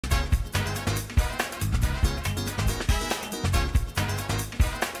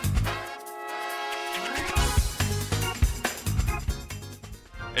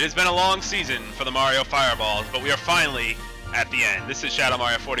It has been a long season for the Mario Fireballs, but we are finally at the end. This is Shadow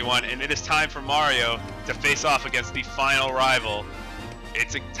Mario 41, and it is time for Mario to face off against the final rival.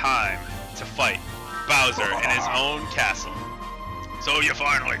 It's a time to fight Bowser in his own castle. So you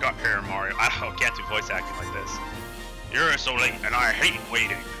finally got here, Mario. I can't do voice acting like this. You're so late, and I hate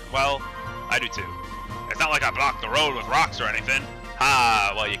waiting. Well, I do too. It's not like I blocked the road with rocks or anything.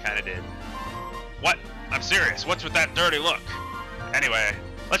 Ah, well, you kind of did. What? I'm serious. What's with that dirty look? Anyway,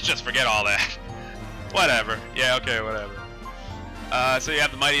 let's just forget all that. Whatever. Yeah, okay, whatever. So you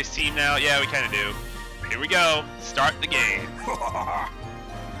have the mightiest team now? Yeah, we kind of do. Here we go. Start the game.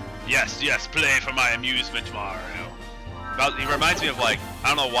 Yes, yes, play for my amusement, Mario. He reminds me of, like,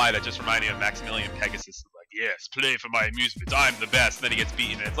 I don't know why, that just reminded me of Maximilian Pegasus. Like, yes, play for my amusement, I'm the best. And then he gets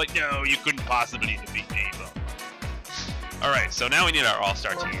beaten, and it's like, no, you couldn't possibly defeat me. Alright, so now we need our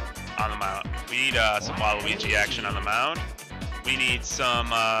all-star team on the mound. We need some Waluigi action on the mound. We need some,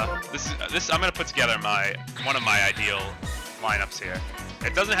 this I'm going to put together one of my ideal lineups here.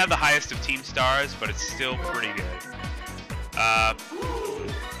 It doesn't have the highest of team stars, but it's still pretty good.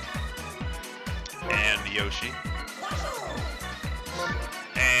 And Yoshi.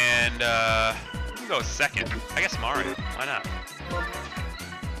 And, we can go second. I guess Mario. Why not?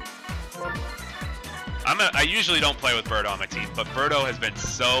 I usually don't play with Birdo on my team, but Birdo has been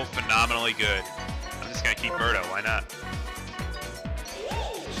so phenomenally good. I'm just gonna keep Birdo. Why not?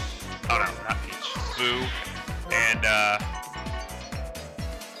 Oh no, not Peach. Boo. And,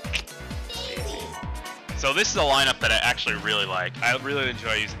 so this is a lineup that I actually really like. I really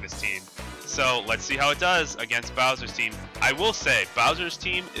enjoy using this team. So let's see how it does against Bowser's team. I will say, Bowser's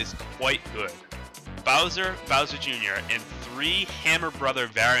team is quite good. Bowser, Bowser Jr., and 3 Hammer Brother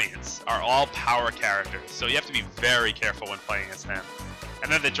variants are all power characters, so you have to be very careful when playing against them. And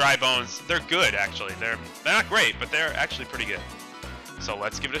then the Dry Bones, they're good actually. They're not great, but they're actually pretty good. So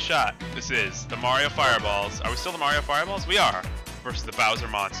let's give it a shot. This is the Mario Fireballs. Are we still the Mario Fireballs? We are. Versus the Bowser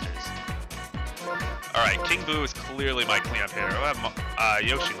Monsters. Alright, King Boo is clearly my cleanup hitter. We'll have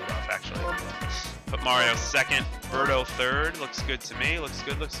Yoshi lead off, actually. Put Mario second, Birdo third. Looks good to me. Looks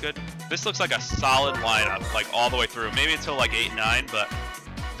good, looks good. This looks like a solid lineup, like all the way through. Maybe until like 8, 9, but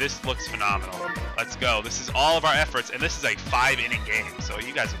this looks phenomenal. Let's go. This is all of our efforts, and this is a 5-inning game, so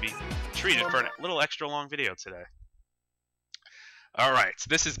you guys will be treated for a little extra long video today. Alright, so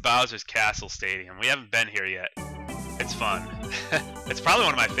this is Bowser's Castle Stadium. We haven't been here yet. It's fun. It's probably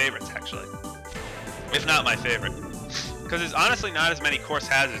one of my favorites, actually. If not my favorite. Because there's honestly not as many course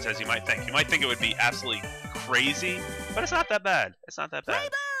hazards as you might think. You might think it would be absolutely crazy, but it's not that bad. It's not that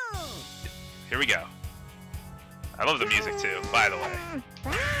bad. Here we go. I love the music too, by the way.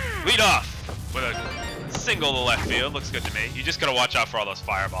 Lead off with a single to left field. Looks good to me. You just gotta watch out for all those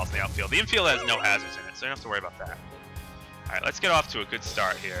fireballs in the outfield. The infield has no hazards in it, so you don't have to worry about that. Alright, let's get off to a good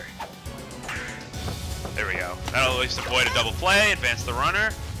start here. There we go. That'll at least avoid a double play, advance the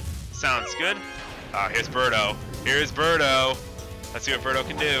runner. Sounds good. Here's Birdo. Here's Birdo. Let's see what Birdo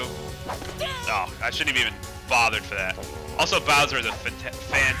can do. Oh, I shouldn't have even bothered for that. Also, Bowser is a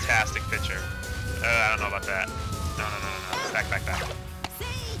fantastic pitcher. I don't know about that. No. Back.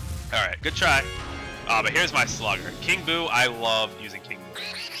 Alright, good try. But here's my slugger. King Boo, I love using King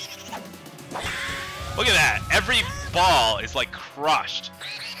Boo. Look at that. Every ball is like crushed,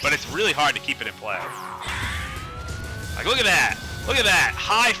 but it's really hard to keep it in play. Like, look at that. Look at that.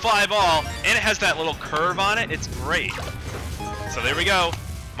 High fly ball, and it has that little curve on it. It's great. So there we go.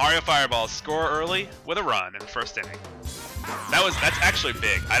 Mario Fireballs score early with a run in the first inning. That's actually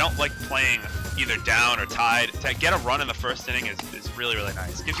big. I don't like playing either down or tied. To get a run in the first inning is really, really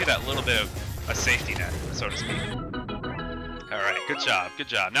nice. It gives you that little bit of a safety net, so to speak. Alright, good job, good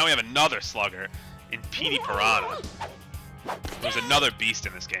job. Now we have another slugger in Petey Piranha, who's another beast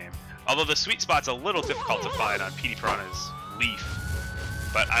in this game. Although the sweet spot's a little difficult to find on Petey Piranha's leaf,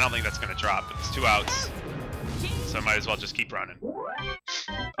 but I don't think that's going to drop. It's 2 outs, so I might as well just keep running.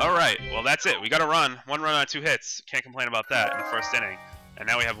 Alright, well that's it. We got a run. 1 run on 2 hits. Can't complain about that in the first inning. And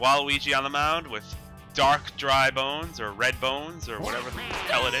now we have Waluigi on the mound with dark dry bones, or red bones, or whatever the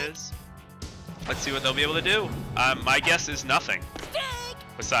hell it is. Let's see what they'll be able to do. My guess is nothing.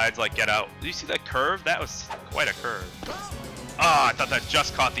 Besides, like, get out. Did you see that curve? That was quite a curve. Oh, I thought that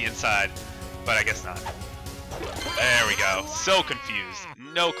just caught the inside, but I guess not. There we go. So confused.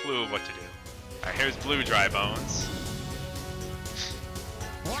 No clue of what to do. Alright, here's Blue Dry Bones.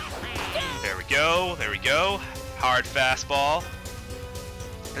 There we go. There we go. Hard fastball.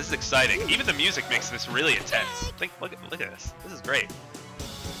 This is exciting. Even the music makes this really intense. Look at this. This is great.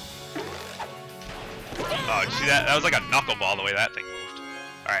 Oh, you see that? That was like a knuckleball the way that thing moved.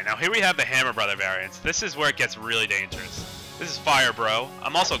 Alright, now here we have the Hammer Brother variants. This is where it gets really dangerous. This is Fire Bro.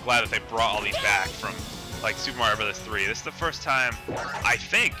 I'm also glad that they brought all these back from like Super Mario Bros. 3. This is the first time, I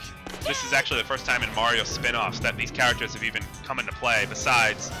think, this is actually the first time in Mario spin-offs that these characters have even come into play,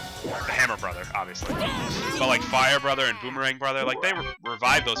 besides the Hammer Brother, obviously. But like Fire Brother and Boomerang Brother, like they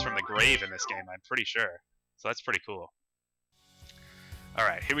revived those from the grave in this game, I'm pretty sure. So that's pretty cool.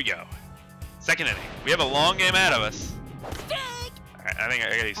 Alright, here we go. Second inning. We have a long game ahead of us. Alright, I think I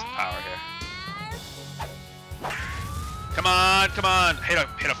gotta use some power here. Come on, come on! Hit a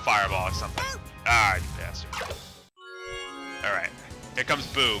fireball or something. Ah, you bastard. Alright. Here comes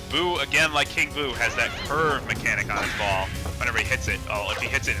Boo. Boo, again, like King Boo, has that curve mechanic on his ball whenever he hits it. Oh, if he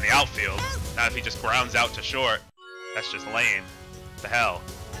hits it in the outfield, not if he just grounds out to short. That's just lame. What the hell?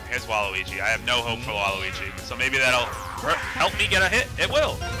 Here's Waluigi. I have no hope for Waluigi. So maybe that'll help me get a hit. It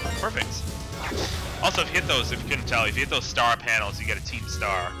will. Perfect. Also, if you hit those, if you couldn't tell, if you hit those star panels, you get a team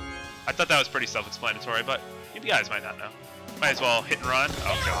star. I thought that was pretty self-explanatory, but you guys might not know. Might as well hit and run.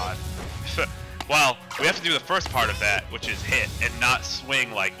 Oh, God. Well, we have to do the first part of that, which is hit, and not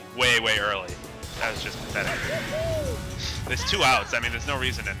swing, like, way, way early. That was just pathetic. There's 2 outs. I mean, there's no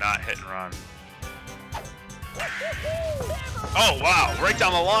reason to not hit and run. Oh, wow. Right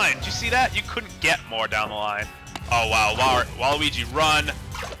down the line. Did you see that? You couldn't get more down the line. Oh, wow. Waluigi, run.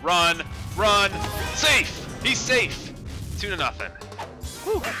 Run. Run. Safe. He's safe. 2-0.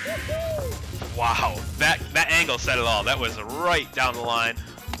 Whew. Wow. That angle said it all. That was right down the line.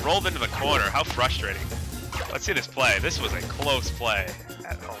 Rolled into the corner. How frustrating. Let's see this play. This was a close play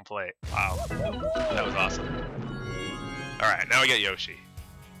at home plate. Wow. That was awesome. Alright, now we get Yoshi.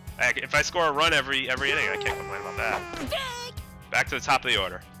 If I score a run every inning, I can't complain about that. Back to the top of the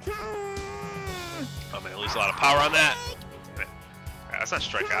order. I'm going to lose a lot of power on that. Right, that's not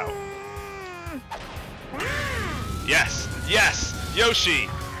strike out. Yes! Yes! Yoshi!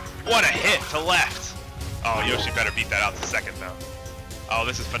 What a hit to left! Oh, Yoshi better beat that out to second, though. Oh,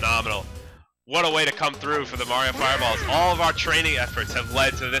 this is phenomenal. What a way to come through for the Mario Fireballs. All of our training efforts have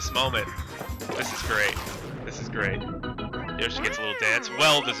led to this moment. This is great. This is great. Yoshi gets a little dance.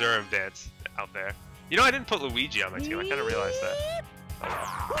 Well-deserved dance out there. You know, I didn't put Luigi on my team. I kind of realized that.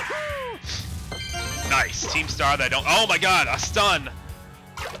 Oh, well. Nice. Team star that I don't... Oh, my God. A stun.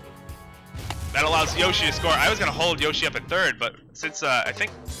 That allows Yoshi to score. I was going to hold Yoshi up at third, but since I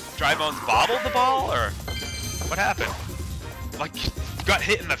think Dry Bones bobbled the ball, or what happened? Like, got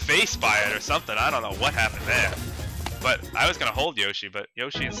hit in the face by it or something. I don't know what happened there. But I was going to hold Yoshi, but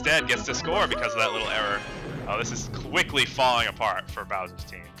Yoshi instead gets to score because of that little error. Oh, this is quickly falling apart for Bowser's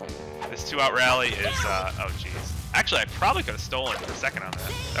team. This 2-out rally is, oh jeez. Actually, I probably could have stolen the second on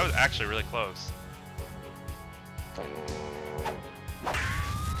that. That was actually really close.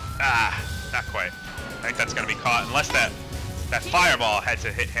 Ah, not quite. I think that's going to be caught, unless that fireball had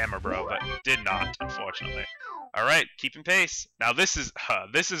to hit Hammer Bro, but did not, unfortunately. All right, keeping pace. Now this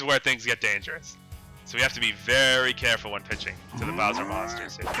is where things get dangerous. So we have to be very careful when pitching to the Bowser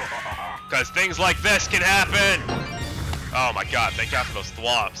monsters here. Because things like this can happen! Oh my God, thank God for those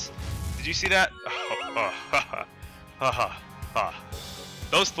thwomps. Did you see that?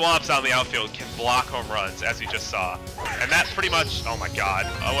 Those thwomps out in the outfield can block home runs, as you just saw. And that pretty much, oh my God,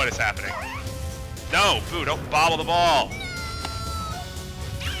 oh, what is happening? No, Boo, don't bobble the ball.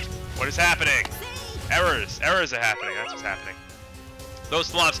 What is happening? Errors are happening, that's what's happening. Those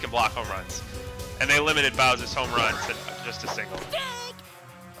thwomps can block home runs. And they limited Bowser's home run to just a single.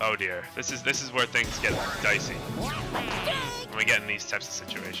 Oh dear, this is where things get dicey when we get in these types of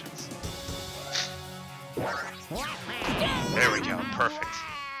situations. There we go, perfect.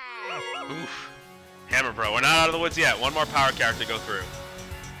 Oof. Hammer Bro, we're not out of the woods yet. One more power character to go through.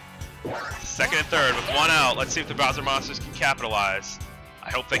 Second and third with 1 out. Let's see if the Bowser monsters can capitalize. I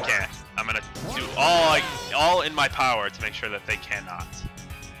hope they can. I'm gonna do all in my power to make sure that they cannot.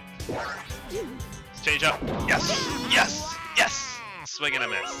 Change up. Yes. Yes. Yes. Swing and a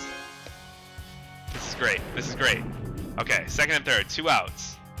miss. This is great. This is great. Okay, second and third. 2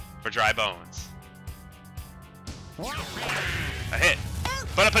 outs for Dry Bones. A hit.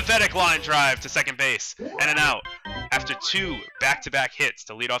 But a pathetic line drive to second base. And an out. After 2 back-to-back hits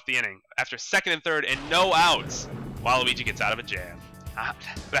to lead off the inning. After second and third and no outs. Waluigi gets out of a jam.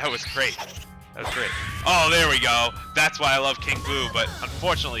 That was great. That was great. Oh, there we go. That's why I love King Boo, but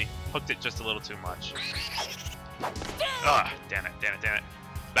unfortunately hooked it just a little too much. Ah, damn it, damn it, damn it.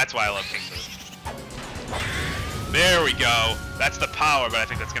 That's why I love King Boo. There we go. That's the power, but I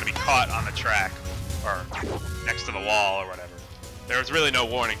think that's going to be caught on the track. Or next to the wall or whatever. There's really no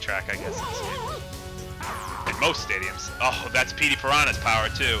warning track, I guess, in this game. In most stadiums. Oh, that's Petey Piranha's power,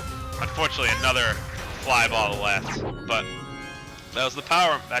 too. Unfortunately, another fly ball to left. But that was the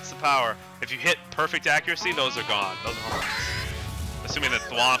power. That's the power. If you hit perfect accuracy, those are gone. Those are home runs. assuming the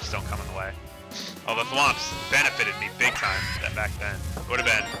thwomps don't come in the way. Oh, the thwomps benefited me big time back then. It would have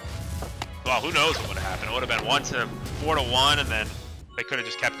been, well, who knows what would have happened. It would have been 4-1, and then they could have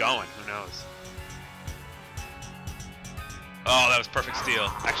just kept going. Who knows? Oh, that was perfect steal.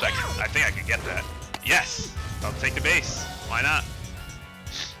 Actually, I think I could get that. Yes! I'll take the base. Why not?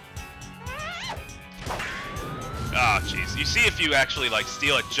 Oh, jeez. You see, if you actually like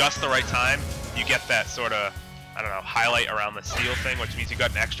steal at just the right time, you get that sort of, I don't know, highlight around the steal thing, which means you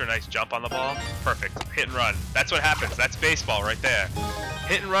got an extra nice jump on the ball. Perfect. Hit and run. That's what happens. That's baseball right there.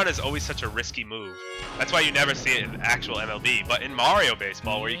 Hit and run is always such a risky move. That's why you never see it in actual MLB. But in Mario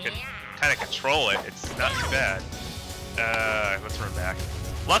baseball, where you can kind of control it, it's not too bad. Let's run back.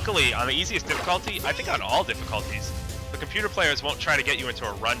 Luckily, on the easiest difficulty, I think on all difficulties, the computer players won't try to get you into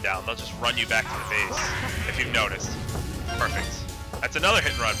a rundown. They'll just run you back to the base, if you've noticed. Perfect. That's another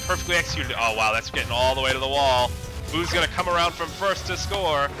hit and run, perfectly executed. Oh wow, that's getting all the way to the wall. Boo's gonna come around from first to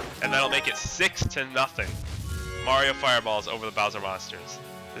score, and that'll make it 6-0. Mario fireballs over the Bowser monsters.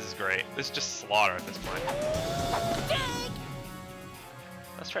 This is great. This is just slaughter at this point.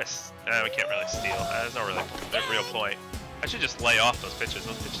 Let's try to... we can't really steal. There's no real point. I should just lay off those pitches.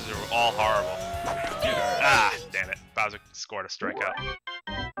 Those pitches are all horrible. Ah, damn it. Bowser scored a strikeout.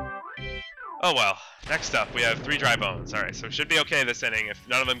 Oh well. Next up, we have 3 dry bones. Alright, so it should be okay this inning if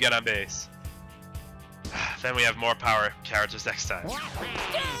none of them get on base. Then we have more power characters next time.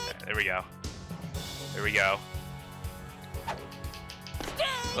 There we go. There we go.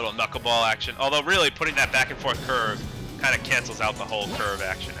 Little knuckleball action. Although really, putting that back and forth curve kind of cancels out the whole curve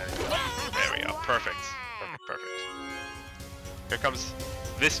action anyway. There we go. Perfect. Perfect, perfect. Here comes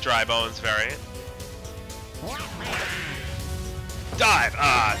this dry bones variant. Dive!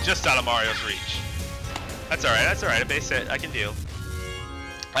 Ah, just out of Mario's reach. That's alright, that's alright. A base hit. I can deal.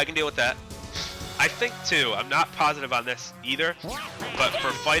 I can deal with that. I think, too, I'm not positive on this either, but for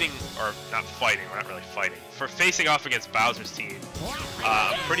fighting, or not fighting, we're not really fighting, for facing off against Bowser's team,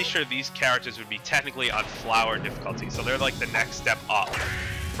 I'm pretty sure these characters would be technically on flower difficulty, so they're like the next step up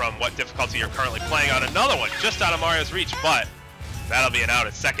from what difficulty you're currently playing on. Another one, just out of Mario's reach, but that'll be an out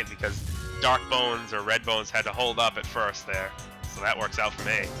at second because Dark Bones or Red Bones had to hold up at first there, so that works out for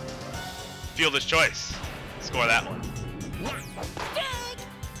me. Fielder's choice. Score that one.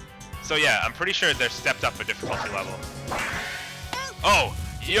 So yeah, I'm pretty sure they're stepped up a difficulty level. Oh,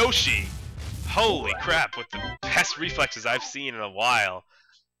 Yoshi! Holy crap, with the best reflexes I've seen in a while.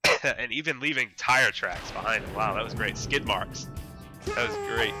 And even leaving tire tracks behind him. Wow, that was great. Skid marks. That was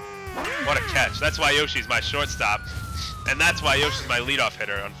great. What a catch. That's why Yoshi's my shortstop. And that's why Yoshi's my leadoff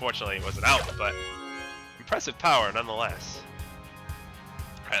hitter. Unfortunately, it wasn't out, but impressive power nonetheless.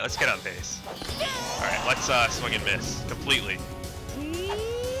 Alright, let's get on base. Alright, let's swing and miss completely.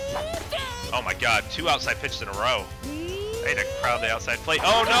 Oh my god, 2 outside pitches in a row. I had to crowd the outside plate.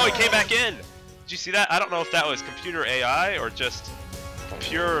 Oh no, he came back in! Did you see that? I don't know if that was computer AI or just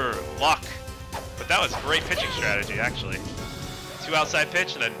pure luck. But that was a great pitching strategy, actually. 2 outside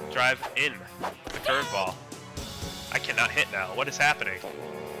pitch and then drive in the curveball. I cannot hit now. What is happening?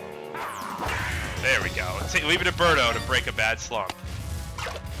 There we go. Leave it to Birdo to break a bad slump.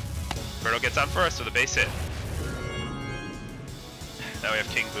 Birdo gets on first with a base hit. Now we have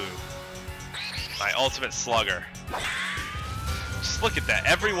King Boo. My ultimate slugger. Just look at that.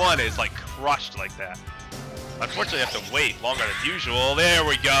 Everyone is like crushed like that. Unfortunately, I have to wait longer than usual. There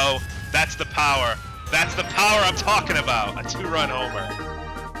we go. That's the power. That's the power I'm talking about. A 2-run homer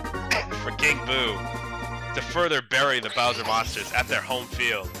for King Boo to further bury the Bowser monsters at their home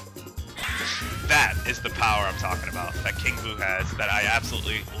field. That is the power I'm talking about that King Boo has that I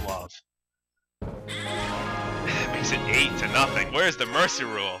absolutely love. It makes it 8-0. Where's the mercy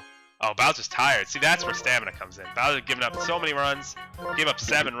rule? Oh, Bowser's tired. See, that's where stamina comes in. Bowser's given up so many runs. Gave up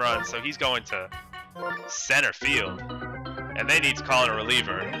 7 runs, so he's going to center field. And they need to call in a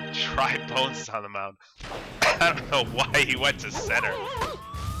reliever. Try Bones on the mound. I don't know why he went to center.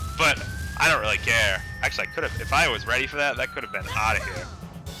 But I don't really care. Actually, I could have, if I was ready for that, that could have been out of here.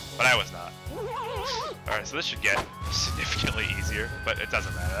 But I was not. Alright, so this should get significantly easier, but it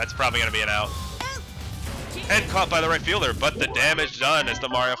doesn't matter. That's probably going to be an out. And caught by the right fielder, but the damage done as the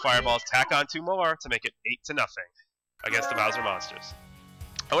Mario Fireballs tack on 2 more to make it 8-0 against the Bowser monsters.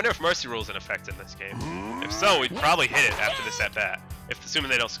 I wonder if Mercy Rule's in effect in this game. If so, we'd probably hit it after this at-bat, assuming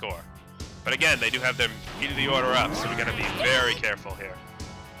they don't score. But again, they do have their key to the order up, so we're going to be very careful here.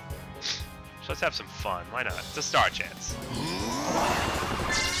 So let's have some fun. Why not? It's a star chance.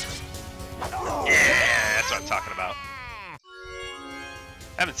 Yeah, that's what I'm talking about.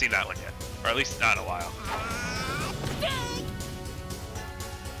 Haven't seen that one yet, or at least not in a while.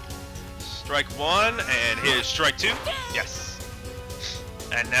 Strike 1, and here's strike 2. Yes.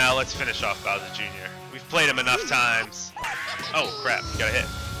 And now let's finish off Bowser Jr. We've played him enough times. Oh crap, you got a hit.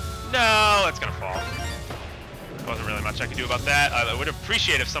 No, that's gonna fall. Wasn't really much I could do about that. I would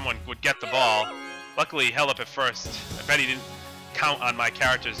appreciate if someone would get the ball. Luckily, he held up at first. I bet he didn't count on my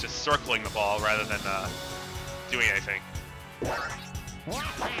characters just circling the ball rather than doing anything.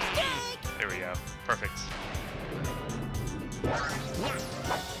 There we go. Perfect.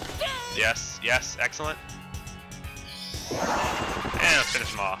 Yes, yes, excellent. And let's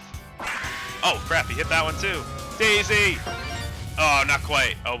finish him off. Oh crap, he hit that one too. Daisy! Oh, not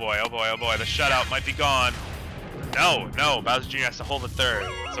quite. Oh boy, oh boy, oh boy. The shutout might be gone. No, no, Bowser Jr. has to hold the third.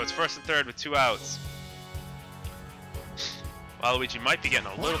 So it's first and third with 2 outs. Waluigi might be getting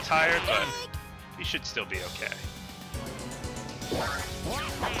a little tired, but he should still be okay.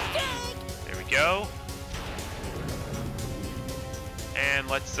 There we go. And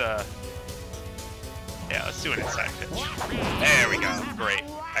let's yeah, let's do an inside pitch. There we go. Great.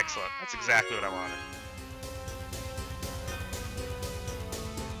 Excellent. That's exactly what I wanted.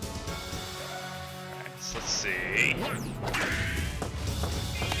 Alright, so let's see.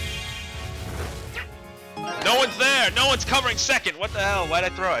 No one's there! No one's covering second! What the hell? Why'd I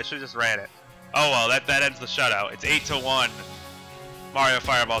throw it? I should've just ran it. Oh well, that ends the shutout. It's 8-1. Mario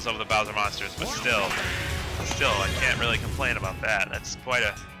fireballs over the Bowser monsters, but still, I can't really complain about that. That's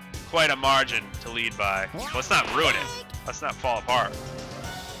quite a margin to lead by. Let's not ruin it. Let's not fall apart.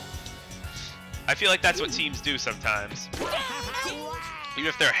 I feel like that's what teams do sometimes. Even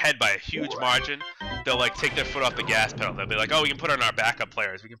if they're ahead by a huge margin, they'll like take their foot off the gas pedal. They'll be like, oh, we can put in our backup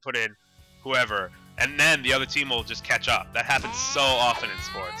players. We can put in whoever. And then the other team will just catch up. That happens so often in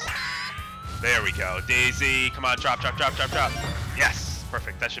sports. There we go. Daisy, come on, drop, drop, drop, drop, drop. Yes,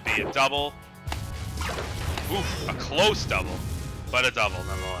 perfect. That should be a double. Oof, a close double, but a double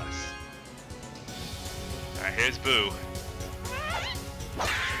nonetheless. Alright, here's Boo.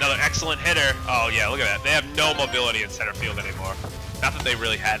 Another excellent hitter. Oh yeah, look at that. They have no mobility in center field anymore. Not that they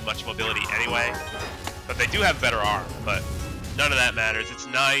really had much mobility anyway, but they do have better arm, but none of that matters. It's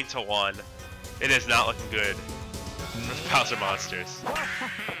 9-1. It is not looking good for the Bowser monsters.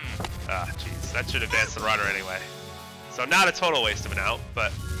 Ah, jeez. That should advance the runner anyway. So not a total waste of an out,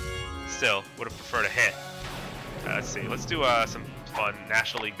 but still, would have preferred a hit. Let's see. Let's do some fun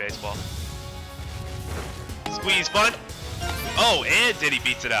National League Baseball. Squeeze bunt. Oh, and Diddy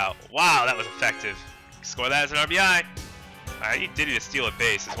beats it out. Wow, that was effective. Score that as an RBI. I need Diddy to steal a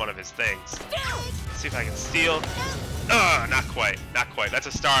base is one of his things. Let's see if I can steal. Not quite. Not quite. That's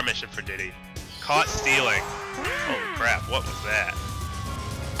a star mission for Diddy. Caught stealing. Holy crap, what was that?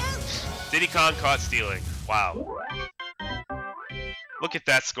 Diddy Kong caught stealing. Wow. Look at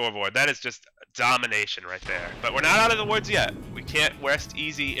that scoreboard. That is just domination right there. But we're not out of the woods yet. We can't rest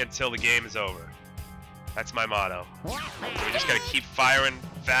easy until the game is over. That's my motto. So we just gotta keep firing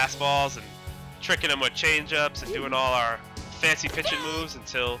fastballs and tricking them with changeups and doing all our fancy pitching moves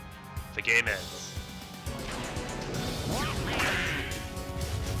until the game ends.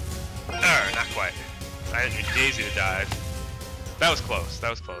 Not quite. I didn't need Daisy to dive. That was close. That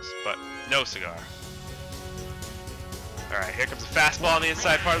was close, but no cigar. Alright, here comes a fastball on the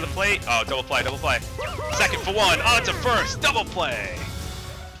inside part of the plate. Oh, double play, double play. Second for one, on to first, double play.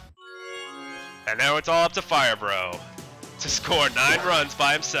 And now it's all up to Fire Bro to score 9 runs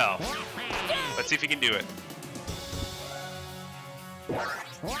by himself. Let's see if he can do it.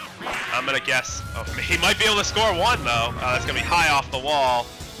 I'm gonna guess. Oh, he might be able to score 1 though. That's gonna be high off the wall.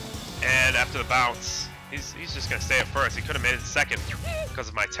 And after the bounce, he's just gonna stay at first. He could have made it second because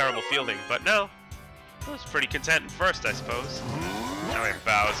of my terrible fielding, but no. I was pretty content in first, I suppose. Now we have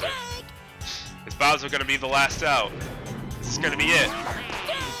Bowser. Is Bowser gonna be the last out? This is gonna be it.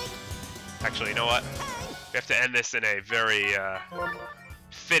 Actually, you know what? We have to end this in a very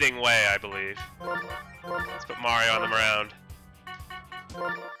fitting way, I believe. Let's put Mario on the mound.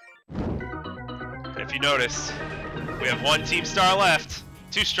 And if you notice, we have 1 team star left.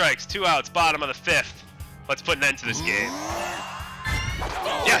 2 strikes, 2 outs, bottom of the 5th. Let's put an end to this game.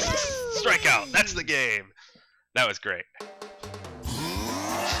 Yes! Strikeout! That's the game! That was great.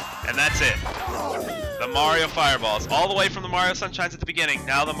 And that's it. The Mario Fireballs. All the way from the Mario Sunshines at the beginning,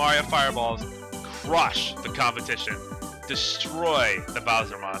 now the Mario Fireballs crush the competition. Destroy the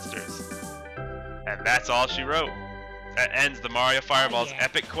Bowser monsters. And that's all she wrote. That ends the Mario Fireballs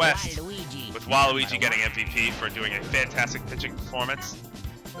epic quest, with Waluigi getting MVP for doing a fantastic pitching performance.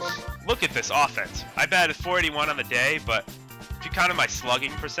 Look at this offense. I batted 481 on the day, but if you counted my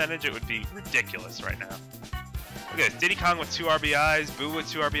slugging percentage, it would be ridiculous right now. Look at this. Diddy Kong with 2 RBIs, Boo with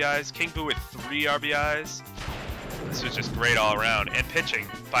 2 RBIs, King Boo with 3 RBIs. This was just great all around. And pitching,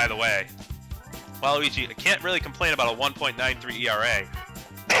 by the way. Waluigi, I can't really complain about a 1.93 ERA.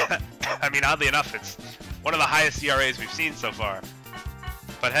 I mean, oddly enough, it's one of the highest ERAs we've seen so far.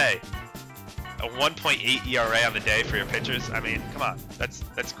 But hey, a 1.8 ERA on the day for your pitchers. I mean, come on,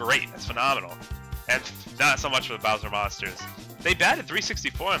 that's great. That's phenomenal. And not so much for the Bowser Monsters. They batted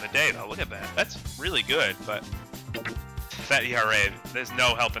 364 on the day, though. Look at that. That's really good, but that ERA, there's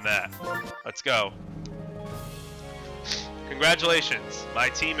no helping that. Let's go. Congratulations. My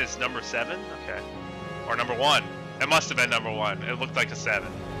team is number 7. Okay. Or number 1. It must have been number 1. It looked like a 7.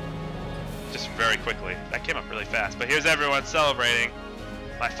 Just very quickly. That came up really fast. But here's everyone celebrating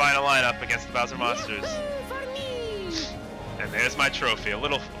my final lineup against the Bowser Monsters. And there's my trophy. A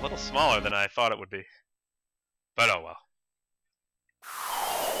little smaller than I thought it would be. But oh well.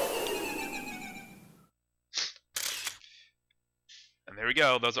 And there we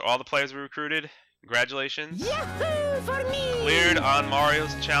go. Those are all the players we recruited. Congratulations. Yahoo for me! Cleared on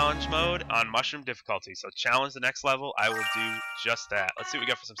Mario's challenge mode on mushroom difficulty. So challenge the next level. I will do just that. Let's see what we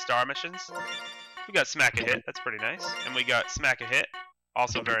got for some star missions. We got Smack a Hit. That's pretty nice. And we got Smack a Hit.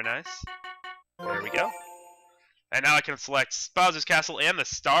 Also very nice. There we go. And now I can select Bowser's Castle and the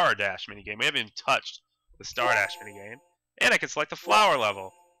Star Dash minigame. We haven't even touched the Star Dash minigame. And I can select the flower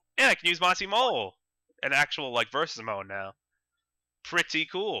level. And I can use Monty Mole. An actual like versus mode now. Pretty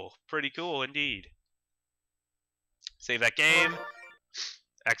cool. Pretty cool indeed. Save that game.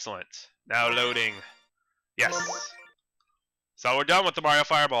 Excellent. Now loading. Yes. So we're done with the Mario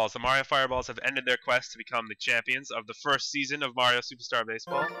Fireballs. The Mario Fireballs have ended their quest to become the champions of the first season of Mario Superstar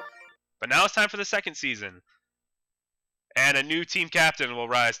Baseball. But now it's time for the second season. And a new team captain will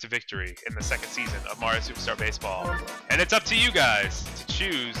rise to victory in the second season of Mario Superstar Baseball. And it's up to you guys to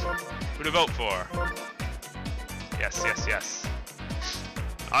choose who to vote for. Yes, yes, yes.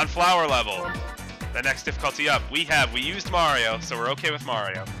 On flower level, the next difficulty up, we used Mario, so we're okay with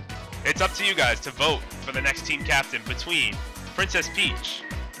Mario. It's up to you guys to vote for the next team captain between Princess Peach,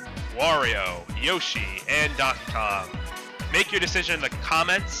 Wario, Yoshi, and Donkey Kong. Make your decision in the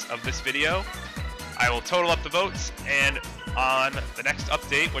comments of this video. I will total up the votes, and on the next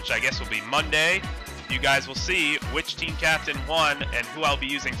update, which I guess will be Monday, you guys will see which team captain won and who I'll be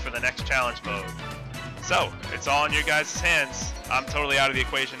using for the next challenge mode. So, it's all in your guys' hands. I'm totally out of the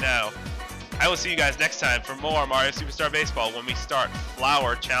equation now. I will see you guys next time for more Mario Superstar Baseball when we start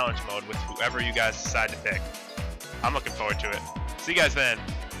Flower Challenge Mode with whoever you guys decide to pick. I'm looking forward to it. See you guys then.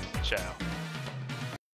 Ciao.